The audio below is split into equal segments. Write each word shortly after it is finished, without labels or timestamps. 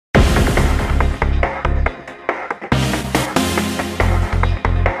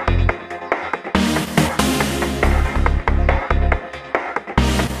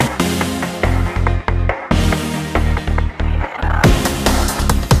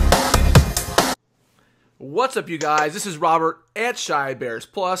What's up, you guys? This is Robert at Shy Bears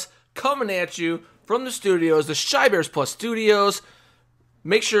Plus coming at you from the studios, the Shy Bears Plus studios.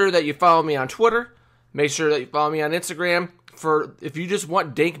 Make sure that you follow me on Twitter. Make sure that you follow me on Instagram. For if you just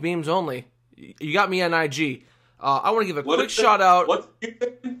want dank memes only, you got me on IG. I want to give a quick shout out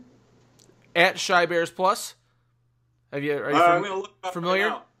at Shy Bears Plus. Are you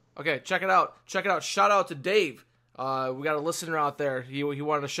familiar? Okay, check it out. Check it out. Shout out to Dave. We got a listener out there. He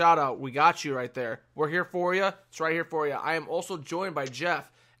wanted a shout out. We got you right there. We're here for you. It's right here for you. I am also joined by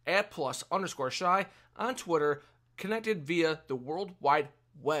Jeff at +_shy on Twitter, connected via the World Wide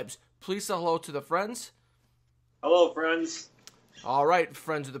Webs. Please say hello to the friends. Hello, friends. All right,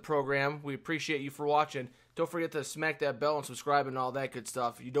 friends of the program. We appreciate you for watching. Don't forget to smack that bell and subscribe and all that good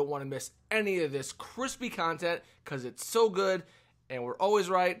stuff. You don't want to miss any of this crispy content because it's so good and we're always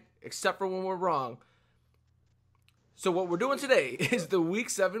right except for when we're wrong. So what we're doing today is the Week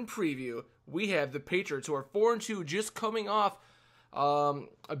 7 preview. We have the Patriots, who are 4-2, just coming off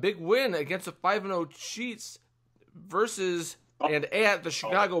a big win against the 5-0 Chiefs versus and at the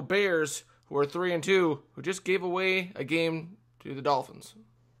Chicago Bears, who are 3-2, who just gave away a game to the Dolphins.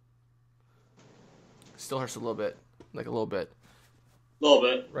 Still hurts a little bit, like a little bit. A little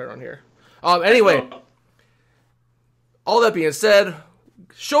bit. Right around here. Anyway, all that being said,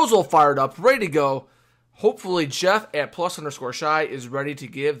 show's all fired up, ready to go. Hopefully, Jeff at +_shy is ready to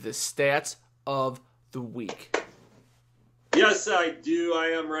give the stats of the week. Yes, I do. I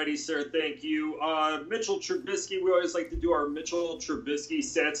am ready, sir. Thank you. Mitchell Trubisky. We always like to do our Mitchell Trubisky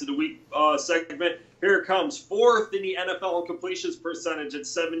stats of the week segment. Here it comes. 4th in the NFL in completions percentage at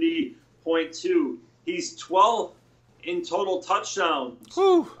 70.2. He's 12th in total touchdowns.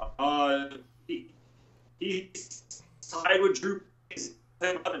 He's tied with Drew.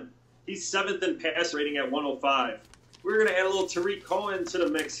 He's 7th in pass rating at 105. We're going to add a little Tariq Cohen to the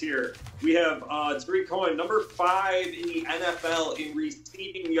mix here. We have Tariq Cohen, number 5 in the NFL in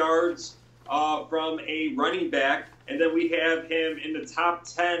receiving yards from a running back. And then we have him in the top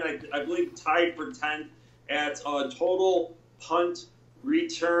 10, I believe tied for 10 at total punt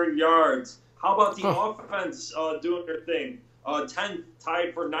return yards. How about the offense doing their thing? 10th,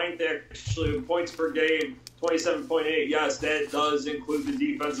 tied for 9th actually with points per game. 27.8, yes, that does include the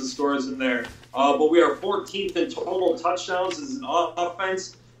defensive scores in there. But we are 14th in total touchdowns as an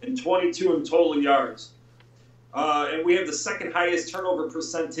offense and 22 in total yards. And we have the second highest turnover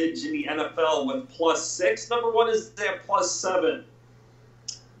percentage in the NFL with +6. Number 1 is at +7.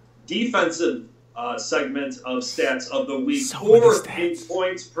 Defensive segment of stats of the week. 4th in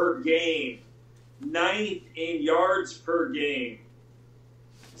points per game. 9th in yards per game.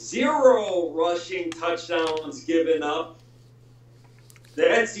 0 rushing touchdowns given up.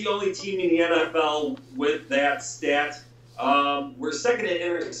 That's the only team in the NFL with that stat. We're second in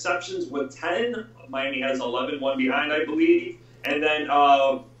interceptions with 10. Miami has 11, one behind, I believe. And then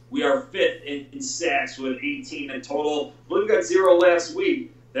we are 5th in sacks with 18 in total. We got 0 last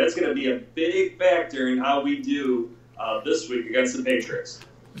week. That's going to be a big factor in how we do this week against the Patriots.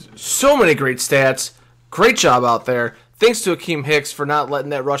 So many great stats. Great job out there. Thanks to Akeem Hicks for not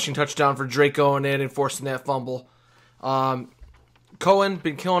letting that rushing touchdown for Drake going in and forcing that fumble. Cohen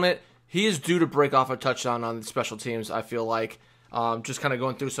been killing it. He is due to break off a touchdown on the special teams, I feel like. Just kind of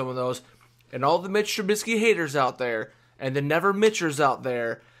going through some of those. And all the Mitch Trubisky haters out there, and the never Mitchers out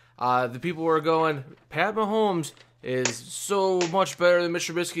there, the people who are going, Pat Mahomes is so much better than Mitch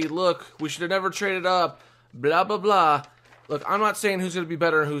Trubisky. Look, we should have never traded up. Blah, blah, blah. Look, I'm not saying who's going to be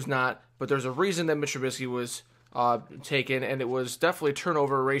better and who's not, but there's a reason that Mitch Trubisky was taken, and it was definitely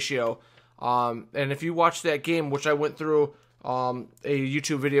turnover ratio. And if you watch that game, which I went through a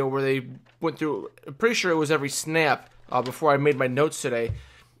YouTube video where they went through, I'm pretty sure it was every snap before I made my notes today,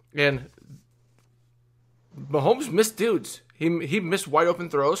 and Mahomes missed dudes. He missed wide open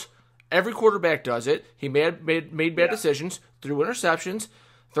throws. Every quarterback does it. He made bad decisions, threw interceptions.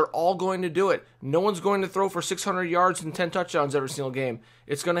 They're all going to do it. No one's going to throw for 600 yards and 10 touchdowns every single game.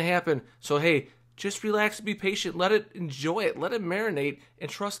 It's going to happen. So, hey, just relax and be patient. Let it enjoy it. Let it marinate and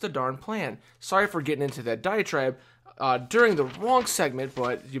trust the darn plan. Sorry for getting into that diatribe during the wrong segment,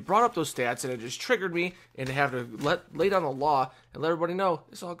 but you brought up those stats and it just triggered me and to have to lay down the law and let everybody know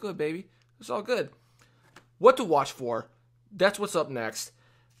it's all good, baby. It's all good. What to watch for? That's what's up next.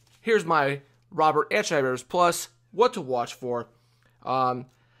 Here's my Robert at Shy Bears Plus. What to watch for?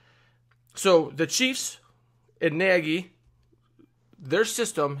 So the Chiefs and Nagy, their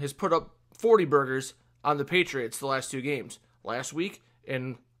system has put up 40 burgers on the Patriots the last 2 games. Last week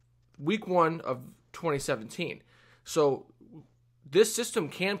and week 1 of 2017. So this system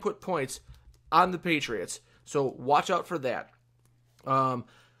can put points on the Patriots. So watch out for that.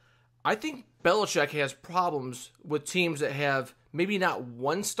 I think Belichick has problems with teams that have maybe not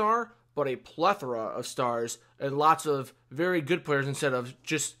one star, but a plethora of stars and lots of very good players instead of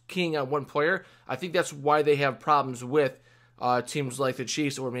just keying on one player. I think that's why they have problems with teams like the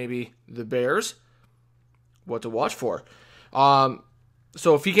Chiefs or maybe the Bears. What to watch for.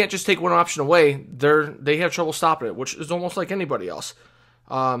 So if he can't just take one option away, they have trouble stopping it, which is almost like anybody else.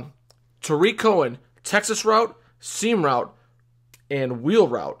 Tariq Cohen, Texas route, seam route, and wheel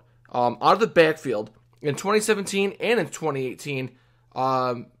route. Out of the backfield. In 2017 and in 2018,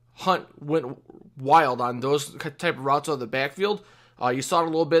 Hunt went wild on those type of routes out of the backfield. You saw it a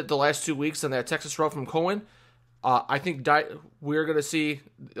little bit the last 2 weeks on that Texas route from Cohen. I think we're going to see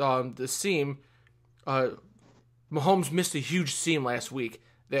the seam. Mahomes missed a huge seam last week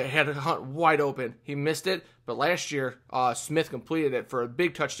that had Hunt wide open. He missed it, but last year Smith completed it for a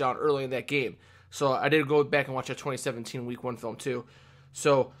big touchdown early in that game. So I did go back and watch that 2017 Week 1 film too.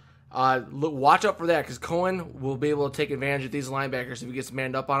 So watch out for that because Cohen will be able to take advantage of these linebackers if he gets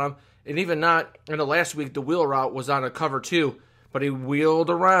manned up on them. And even not, in the last week, the wheel route was on a cover too, but he wheeled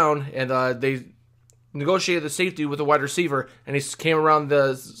around and they negotiated the safety with the wide receiver, and he came around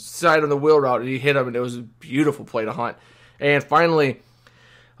the side of the wheel route and he hit him, and it was a beautiful play to Hunt. And finally,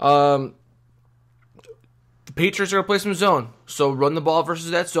 the Patriots are going to play some zone, so run the ball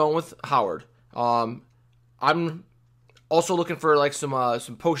versus that zone with Howard. I'm also looking for like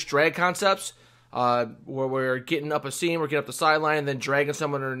some post drag concepts where we're getting up a seam or getting up the sideline and then dragging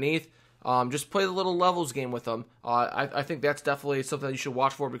someone underneath. Just play the little levels game with them. I think that's definitely something that you should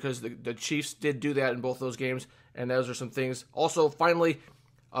watch for because the Chiefs did do that in both those games, and those are some things. Also, finally,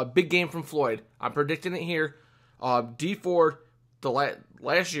 a big game from Floyd. I'm predicting it here. D Ford,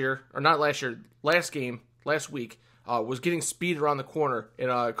 last week, was getting speed around the corner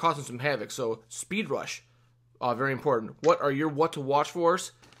and causing some havoc. So speed rush, very important. What are your what to watch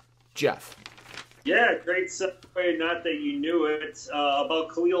fors, Jeff? Yeah, great segue. Not that you knew it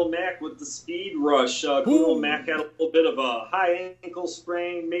about Khalil Mack with the speed rush. Khalil Mack had a little bit of a high ankle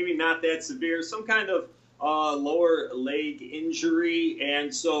sprain, maybe not that severe, some kind of lower leg injury.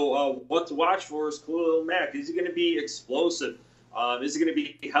 And so what to watch for is Khalil Mack. Is he going to be explosive? Is he going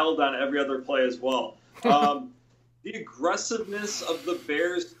to be held on every other play as well? The aggressiveness of the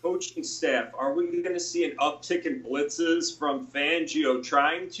Bears coaching staff. Are we going to see an uptick in blitzes from Fangio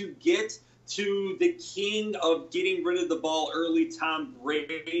trying to get to the king of getting rid of the ball early, Tom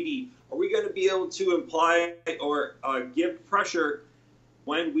Brady? Are we going to be able to imply or give pressure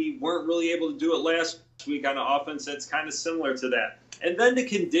when we weren't really able to do it last week on an offense that's kind of similar to that? And then the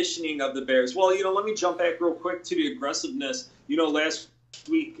conditioning of the Bears. Well, let me jump back real quick to the aggressiveness. Last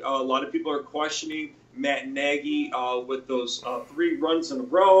week, a lot of people are questioning Matt Nagy with those 3 runs in a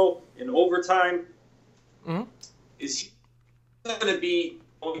row in overtime. Mm-hmm. Is he going to be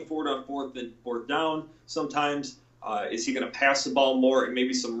going forward on fourth and fourth down sometimes? Is he going to pass the ball more in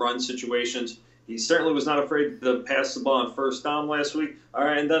maybe some run situations? He certainly was not afraid to pass the ball on first down last week. All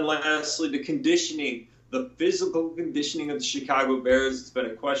right, and then lastly, the conditioning, the physical conditioning of the Chicago Bears. It's been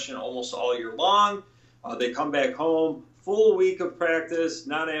a question almost all year long. They come back home, full week of practice,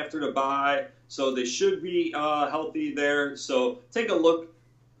 not after the bye, so they should be healthy there. So take a look.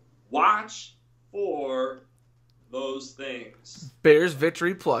 Watch for those things. Bears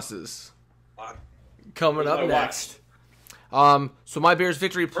victory pluses coming up next. So my Bears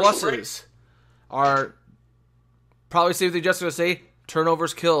victory pluses are probably same thing Jeff's going to say.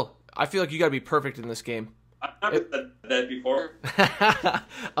 Turnovers kill. I feel like you got to be perfect in this game. I've never said that before.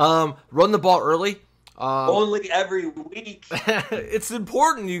 Run the ball early. Only every week. It's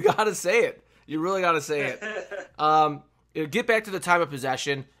important. You got to say it. You really got to say it. Get back to the time of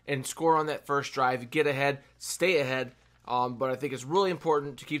possession and score on that first drive. Get ahead, stay ahead. But I think it's really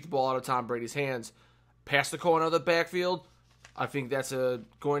important to keep the ball out of Tom Brady's hands. Pass the Cohen out of the backfield. I think that's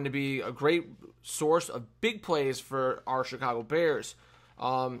going to be a great source of big plays for our Chicago Bears.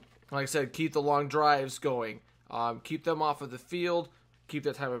 Like I said, keep the long drives going. Keep them off of the field. Keep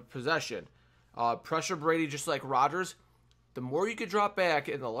that time of possession. Pressure Brady just like Rodgers. The more you could drop back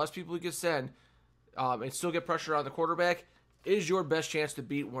and the less people you could send and still get pressure on the quarterback is your best chance to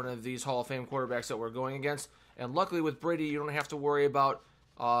beat one of these Hall of Fame quarterbacks that we're going against. And luckily with Brady, you don't have to worry about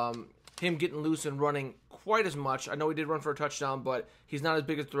him getting loose and running quite as much. I know he did run for a touchdown, but he's not as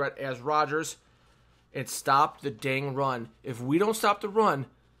big a threat as Rodgers. And stop the dang run. If we don't stop the run,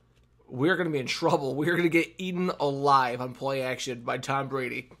 we're going to be in trouble. We're going to get eaten alive on play action by Tom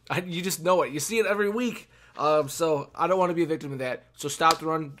Brady. You just know it. You see it every week. So I don't want to be a victim of that. So stop the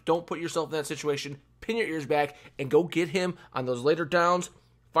run. Don't put yourself in that situation. Pin your ears back and go get him on those later downs.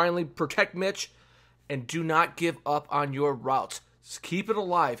 Finally, protect Mitch and do not give up on your routes. Just keep it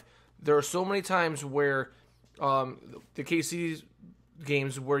alive. There are so many times where the KC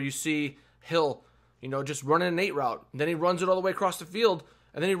games where you see Hill, just running an 8 route. And then he runs it all the way across the field,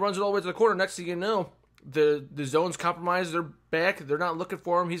 and then he runs it all the way to the corner. Next thing you know, the zone's compromised. They're back. They're not looking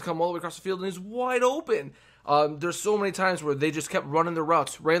for him. He's come all the way across the field, and he's wide open. There's so many times where they just kept running the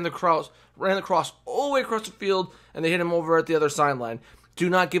routes, ran the cross all the way across the field, and they hit him over at the other sideline. Do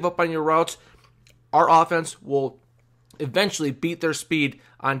not give up on your routes. Our offense will eventually beat their speed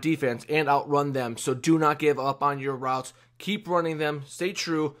on defense and outrun them. So do not give up on your routes. Keep running them. Stay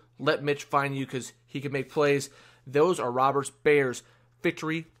true. Let Mitch find you because he can make plays. Those are Robert's Bears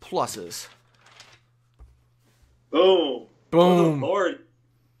victory pluses. Boom. Boom. Lord,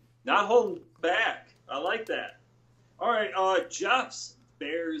 not holding back. I like that. All right, Jeff's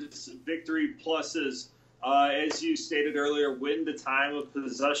Bears victory pluses. As you stated earlier, win the time of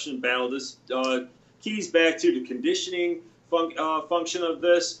possession battle. This keys back to the conditioning function of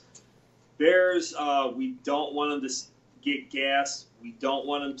this. Bears, we don't want them to get gassed. We don't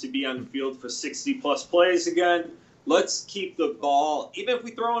want them to be on the field for 60-plus plays again. Let's keep the ball, even if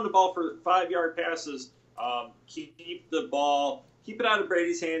we throw in the ball for 5-yard passes, keep the ball, keep it out of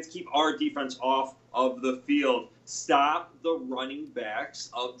Brady's hands, keep our defense off of the field. Stop the running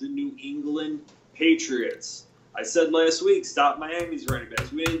backs of the New England Patriots. I said last week, stop Miami's running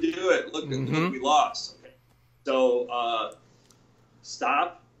backs. We didn't do it. Look, we lost. Okay. So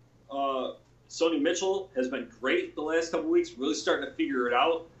stop. Sonny Mitchell has been great the last couple weeks, really starting to figure it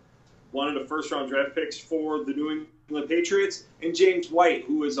out. One of the first-round draft picks for the New England Patriots. And James White,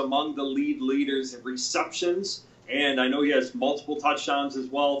 who is among the lead leaders in receptions. And I know he has multiple touchdowns as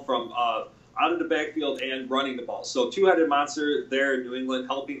well from out of the backfield and running the ball. So two-headed monster there in New England,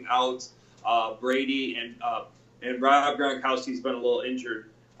 helping out Brady and Rob Gronkowski's been a little injured.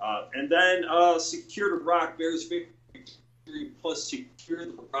 And then secure the rock. Bears victory plus secure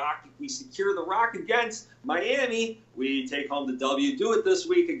the rock. If we secure the rock against Miami, we take home the W. Do it this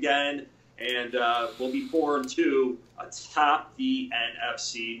week again, and we'll be 4-2 atop the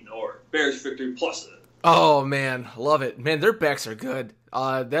NFC North. Bears victory plus it. Oh man, love it. Man, their backs are good.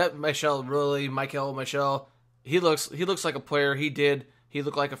 That Michael Michel, he looks like a player. He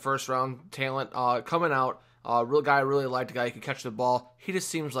looked like a first-round talent coming out. Real guy, really liked a guy who could catch the ball. He just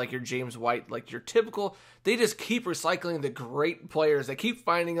seems like your James White, like your typical. They just keep recycling the great players. They keep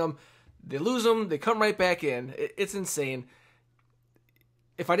finding them. They lose them. They come right back in. It's insane.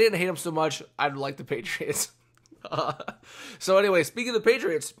 If I didn't hate them so much, I'd like the Patriots. So anyway, speaking of the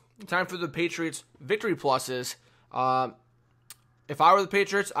Patriots, time for the Patriots victory pluses. If I were the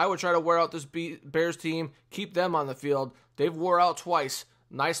Patriots, I would try to wear out this Bears team, keep them on the field. They've wore out twice.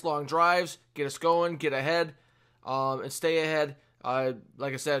 Nice long drives, get us going, get ahead, and stay ahead.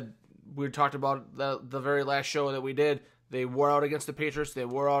 Like I said, we talked about the very last show that we did. They wore out against the Patriots. They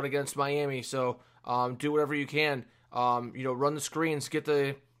wore out against Miami. So do whatever you can. Run the screens.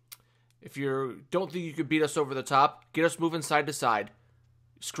 If you don't think you could beat us over the top, get us moving side to side.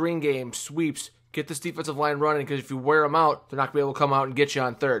 Screen game, sweeps. Get this defensive line running because if you wear them out, they're not going to be able to come out and get you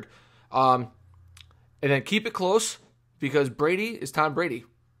on third. And then keep it close because Brady is Tom Brady.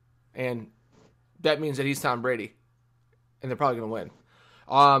 And that means that he's Tom Brady. And they're probably going to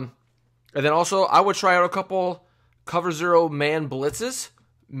win. And then also, I would try out a couple cover zero man blitzes.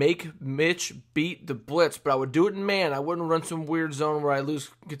 Make Mitch beat the blitz, but I would do it in man. I wouldn't run some weird zone where I lose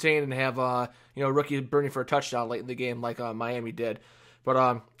contain and have rookie burning for a touchdown late in the game like Miami did.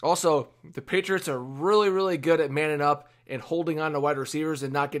 But also, the Patriots are really, really good at manning up and holding on to wide receivers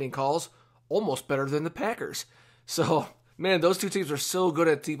and not getting calls, almost better than the Packers. So, man, those two teams are so good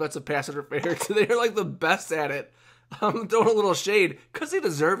at defensive pass interference. They're like the best at it. I'm throwing a little shade because they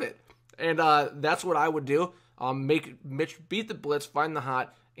deserve it. And that's what I would do. Make Mitch beat the blitz, find the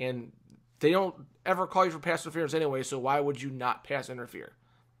hot, and they don't ever call you for pass interference anyway, so why would you not pass interfere?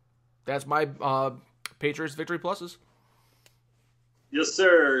 That's my Patriots victory pluses. Yes,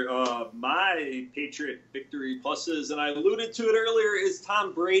 sir. My Patriot victory pluses, and I alluded to it earlier, is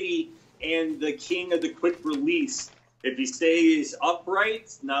Tom Brady and the king of the quick release. If he stays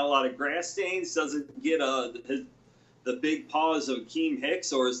upright, not a lot of grass stains, doesn't get the big paws of Akeem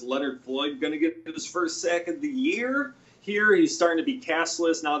Hicks, or is Leonard Floyd going to get his first sack of the year? Here, he's starting to be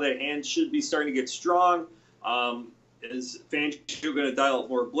castless. Now that hand should be starting to get strong. Is Fangio going to dial up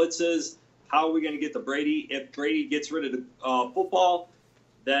more blitzes? How are we going to get to Brady? If Brady gets rid of the football,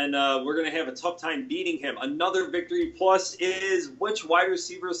 then we're going to have a tough time beating him. Another victory plus is which wide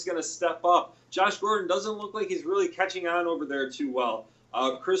receiver is going to step up. Josh Gordon doesn't look like he's really catching on over there too well.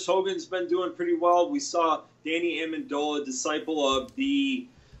 Chris Hogan's been doing pretty well. We saw Danny Amendola, disciple of the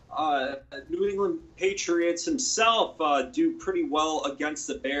New England Patriots himself do pretty well against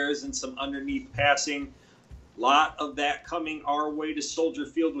the Bears and some underneath passing. A lot of that coming our way to Soldier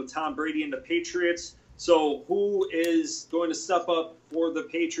Field with Tom Brady and the Patriots. So who is going to step up for the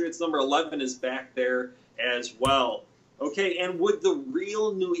Patriots? Number 11 is back there as well. Okay, and would the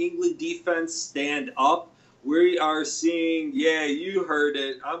real New England defense stand up? We are seeing, yeah, you heard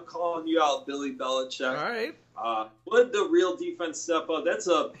it. I'm calling you out, Billy Belichick. All right. Would the real defense step up? That's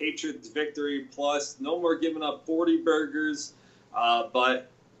a Patriots victory plus. No more giving up 40 burgers. But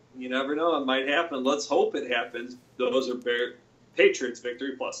you never know. It might happen. Let's hope it happens. Those are Patriots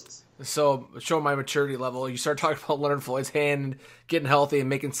victory pluses. So, show my maturity level. You start talking about Leonard Floyd's hand getting healthy and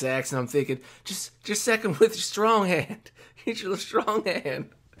making sacks, and I'm thinking, just sack him with your strong hand. Use your strong hand.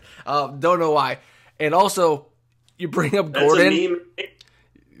 Don't know why. And also, you bring up Gordon. That's a meme.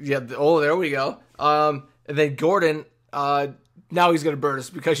 Yeah. Oh, there we go. And then Gordon. Now he's gonna burn us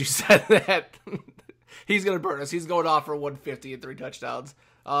because you said that. He's gonna burn us. He's going off for 150 and 3 touchdowns.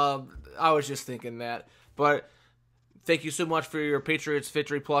 I was just thinking that, but. Thank you so much for your Patriots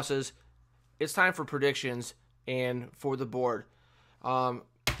victory pluses. It's time for predictions and for the board. I'm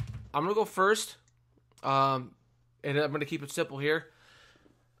going to go first, and I'm going to keep it simple here.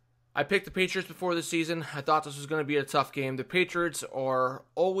 I picked the Patriots before the season. I thought this was going to be a tough game. The Patriots are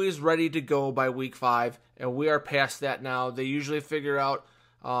always ready to go by week 5, and we are past that now. They usually figure out,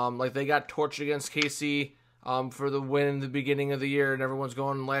 like they got torched against KC, for the win in the beginning of the year, and everyone's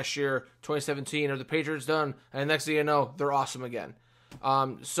going last year, 2017, are the Patriots done? And next thing you know, they're awesome again.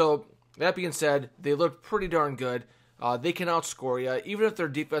 So that being said, they look pretty darn good. They can outscore you, even if their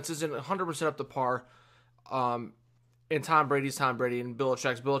defense isn't 100% up to par. And Tom Brady's Tom Brady, and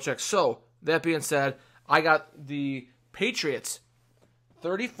Belichick's Belichick. So that being said, I got the Patriots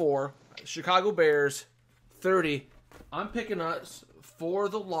 34, Chicago Bears 30. I'm picking us for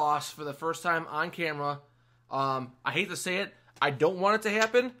the loss for the first time on camera. I hate to say it. I don't want it to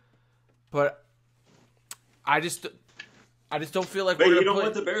happen, but I just don't feel like we're going to you don't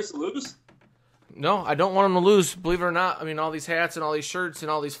want the Bears to lose? No, I don't want them to lose. Believe it or not. I mean, all these hats and all these shirts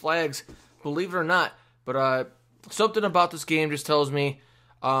and all these flags. Believe it or not. But something about this game just tells me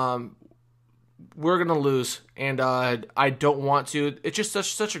we're going to lose, and I don't want to. It's just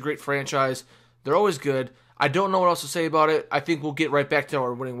such a great franchise. They're always good. I don't know what else to say about it. I think we'll get right back to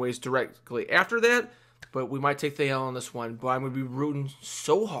our winning ways directly after that. But we might take the L on this one. But I'm going to be rooting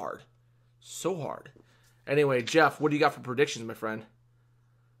so hard. So hard. Anyway, Jeff, what do you got for predictions, my friend?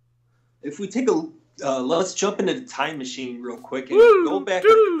 If we take let's jump into the time machine real quick and go back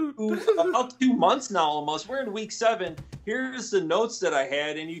about 2 months now almost. We're in week 7. Here's the notes that I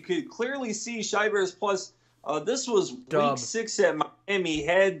had, and you could clearly see Shybers Plus. This was week 6 at Miami.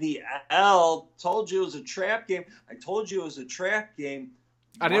 Had the L. Told you it was a trap game. I told you it was a trap game.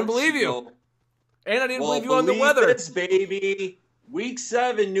 I didn't believe you. And I didn't believe you on the weather. This, baby. Week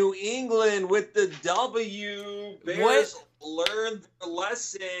 7, New England with the W. Bears learned their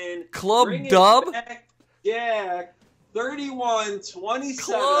lesson. Club dub? Yeah. 31-27.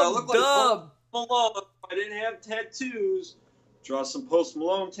 Club dub. Like Malone. I didn't have tattoos. Draw some Post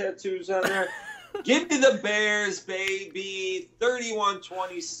Malone tattoos on there. Give me the Bears, baby.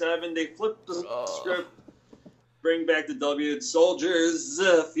 31-27. They flipped the script. Bring back the W at Soldiers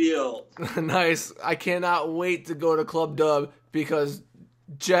Field. Nice. I cannot wait to go to Club Dub because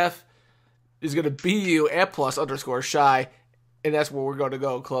Jeff is going to beat you at +_shy, and that's where we're going to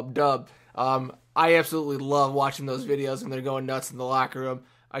go, Club Dub. I absolutely love watching those videos, and they're going nuts in the locker room.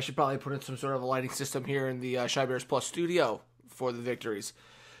 I should probably put in some sort of a lighting system here in the Shy Bears Plus studio for the victories.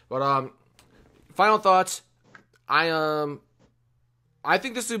 But final thoughts. I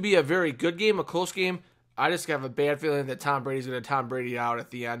think this would be a very good game, a close game. I just have a bad feeling that Tom Brady's going to Tom Brady out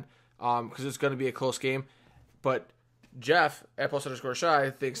at the end because it's going to be a close game. But Jeff, at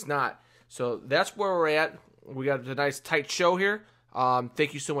 +_shy, thinks not. So that's where we're at. We got a nice tight show here.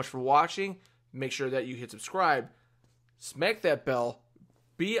 Thank you so much for watching. Make sure that you hit subscribe. Smack that bell.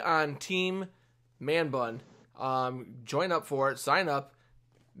 Be on Team Man Bun. Join up for it. Sign up.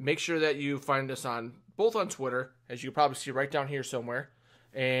 Make sure that you find us both on Twitter, as you can probably see right down here somewhere.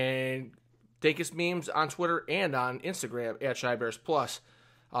 And Take us memes on Twitter and on Instagram at ShyBearsPlus.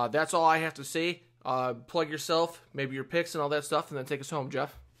 That's all I have to say. Plug yourself, maybe your picks and all that stuff, and then take us home,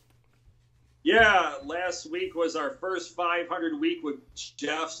 Jeff. Yeah, last week was our first 500 week with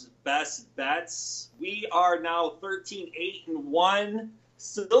Jeff's best bets. We are now 13-8-1,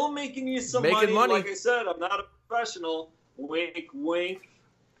 still making you some money. Like I said, I'm not a professional. Wink, wink.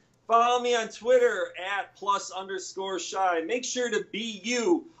 Follow me on Twitter at +_shy. Make sure to be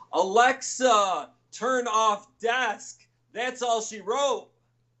you. Alexa, turn off desk. That's all she wrote.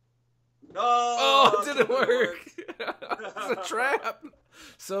 No, it didn't work. It's a trap.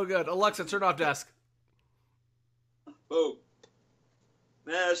 So good. Alexa, turn off desk. Oh.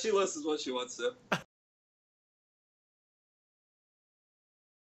 Nah, she listens when she wants to.